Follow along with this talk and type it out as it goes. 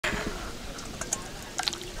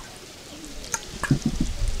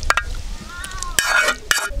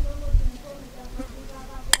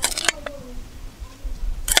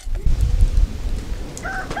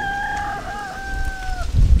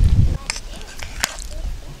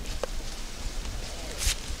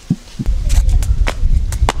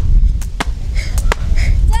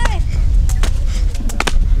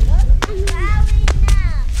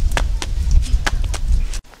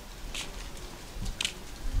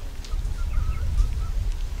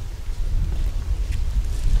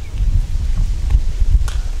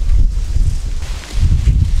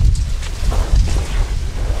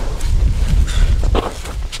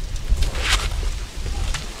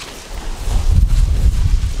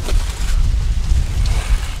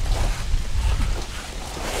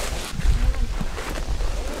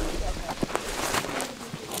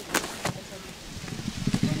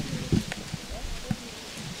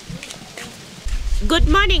Good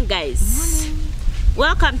morning, guys.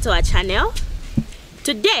 Welcome to our channel.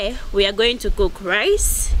 Today we are going to cook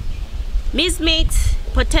rice, minced meat,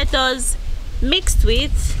 potatoes mixed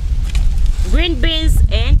with green beans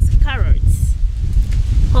and carrots.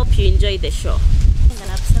 Hope you enjoy the show.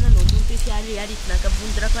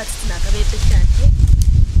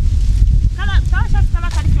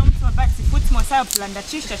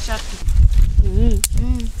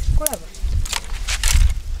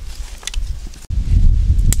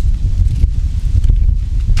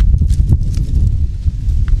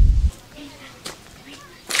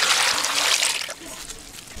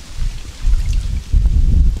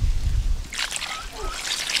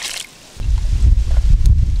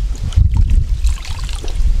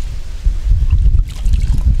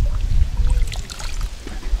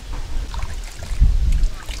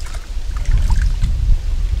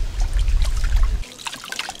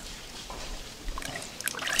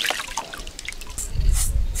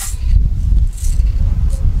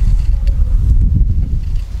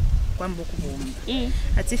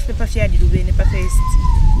 Ati fe pa fia di lube ne pa festi.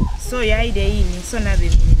 So ya ide ini so na be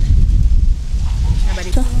mina. Na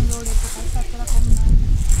bali ko ndole ko sa tara ko na.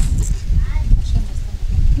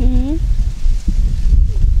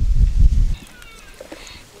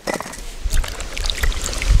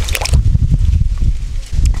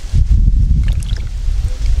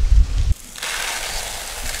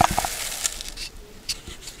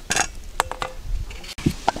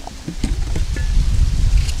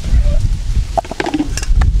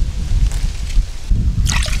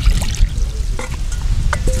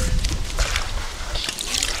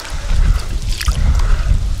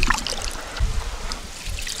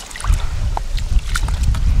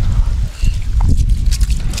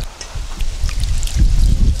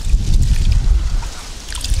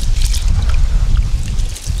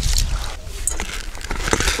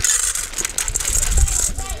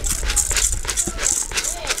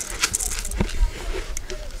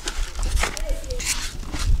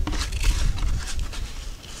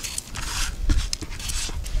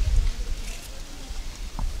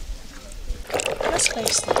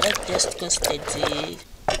 Let's just go steady.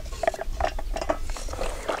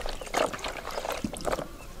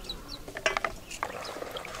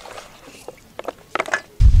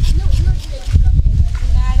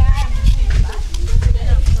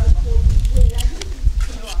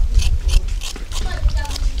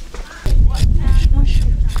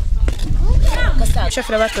 Chef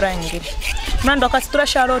leva turangi. Mando akasitura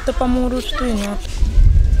sharote pamuru tuino.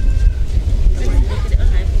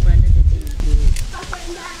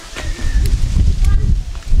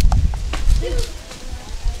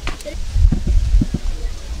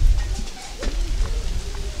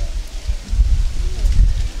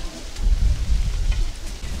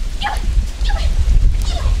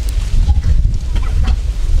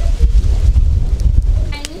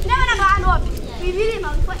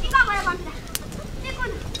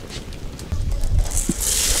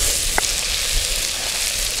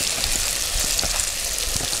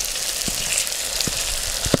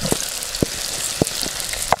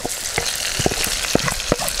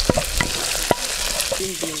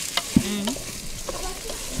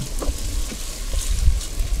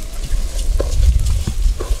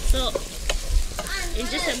 So, in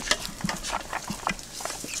just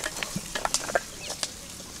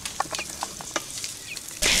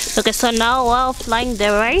okay, so now while frying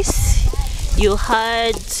the rice, you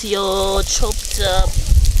had your chopped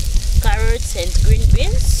carrots and green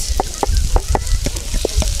beans.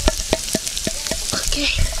 Okay.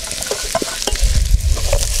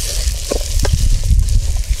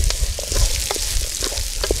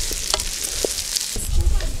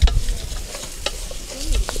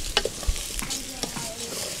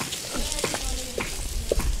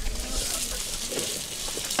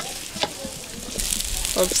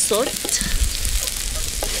 Of salt.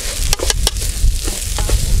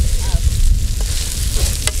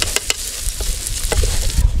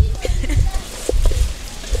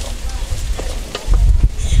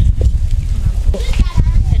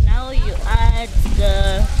 And now you add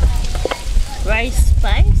the rice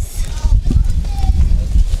spice.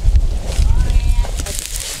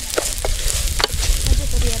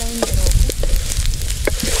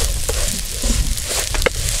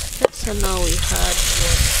 So now we had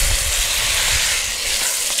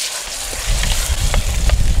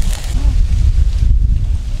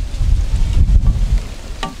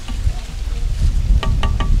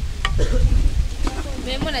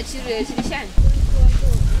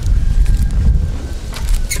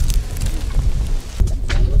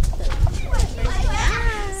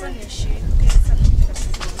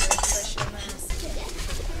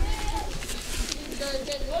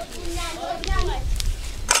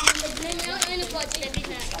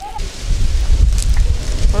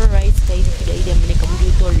Alright, guys, kita ide mereka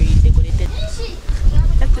menggitor decorated.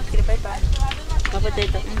 Takut kira bye-bye. Apa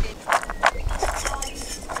itu?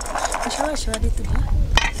 Shwa dia tu dia.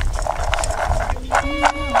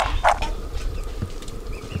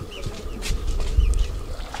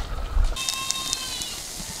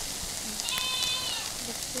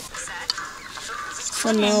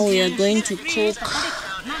 So now we are going to cook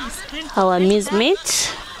our mince meat.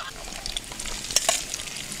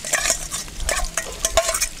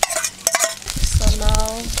 So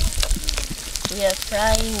now we are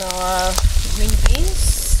frying our green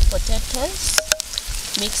beans, potatoes,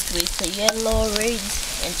 mixed with the yellow, red,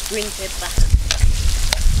 and green pepper.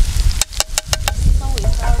 So we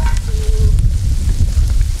have to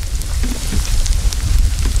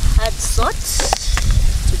add salt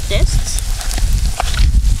to taste.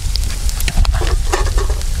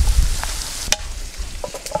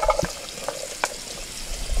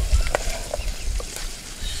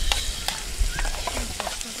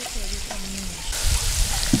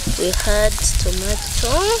 We had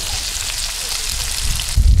tomato,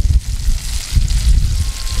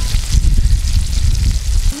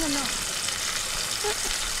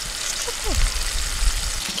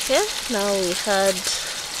 okay, now we had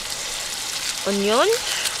onion,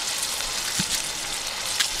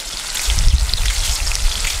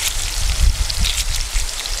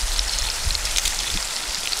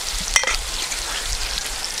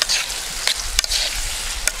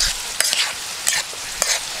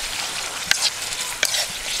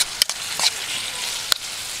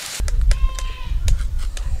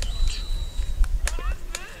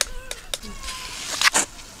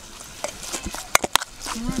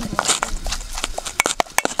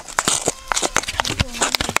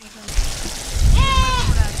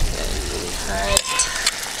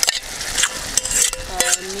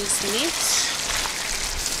 meat.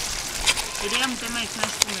 Iria mtema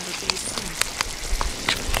ikasi na taste.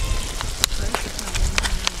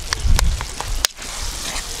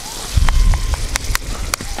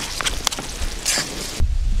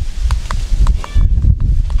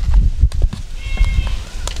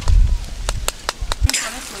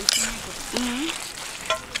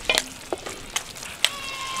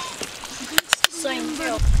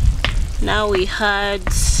 Now we had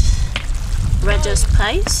Raja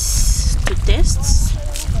spice to taste.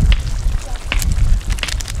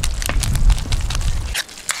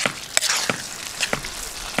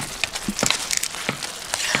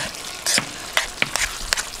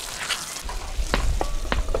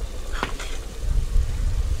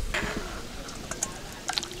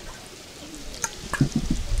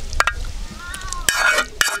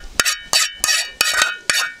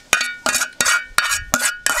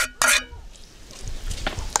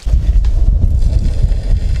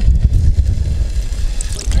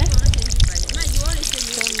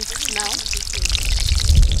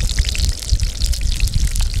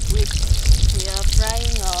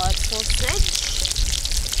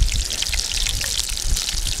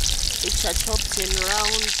 Which are chopped in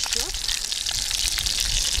round shape.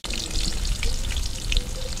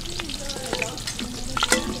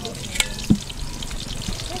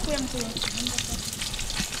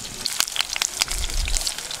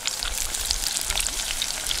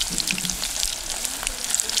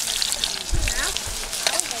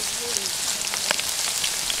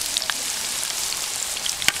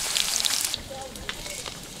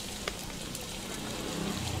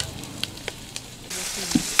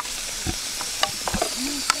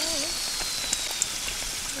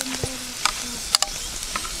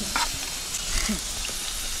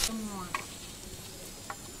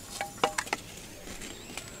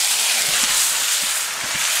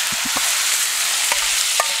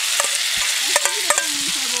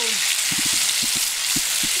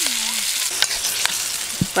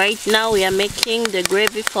 Right now we are making the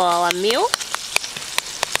gravy for our meal.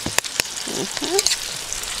 Okay,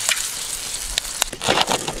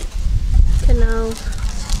 now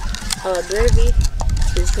our gravy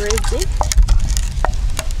is ready.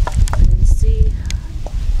 And see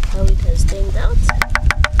how it has turned out.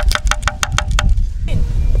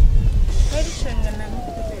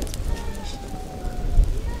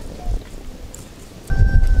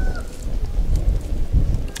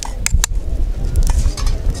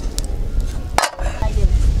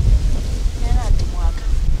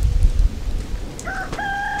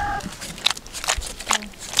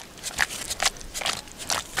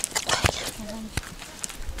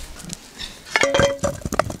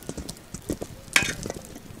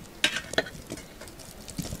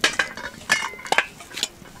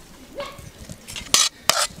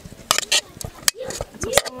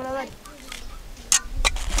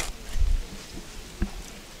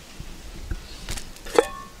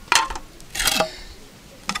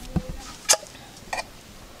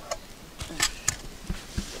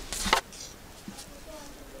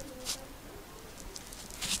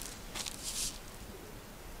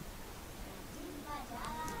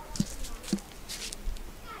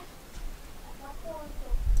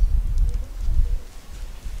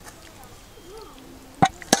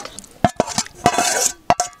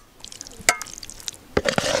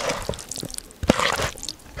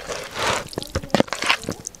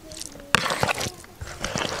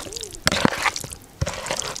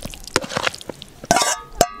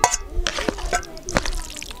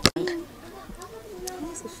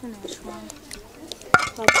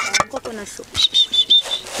 coconut soup.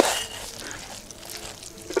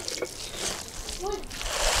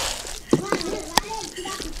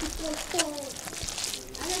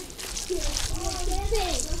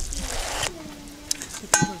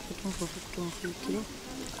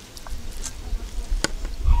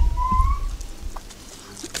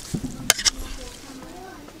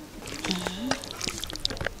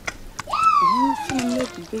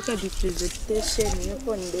 Because this is vegetation, you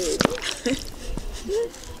can do it.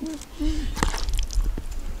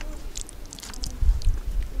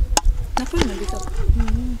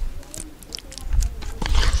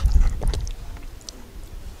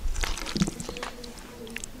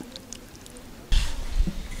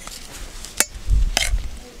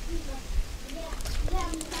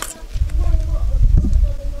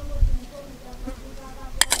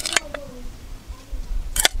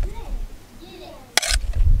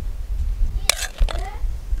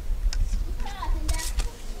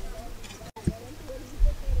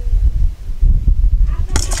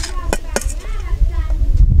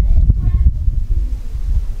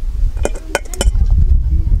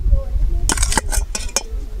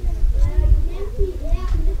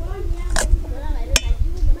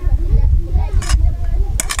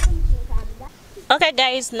 Okay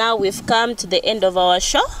guys, now we've come to the end of our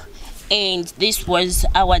show, and this was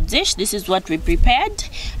our dish. This is what we prepared.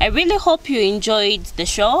 I really hope you enjoyed the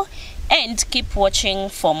show, and keep watching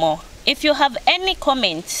for more. If you have any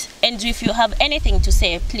comments and if you have anything to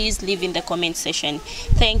say, please leave in the comment section.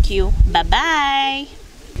 Thank you. Bye bye.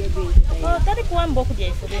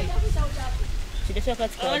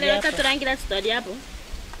 Oh,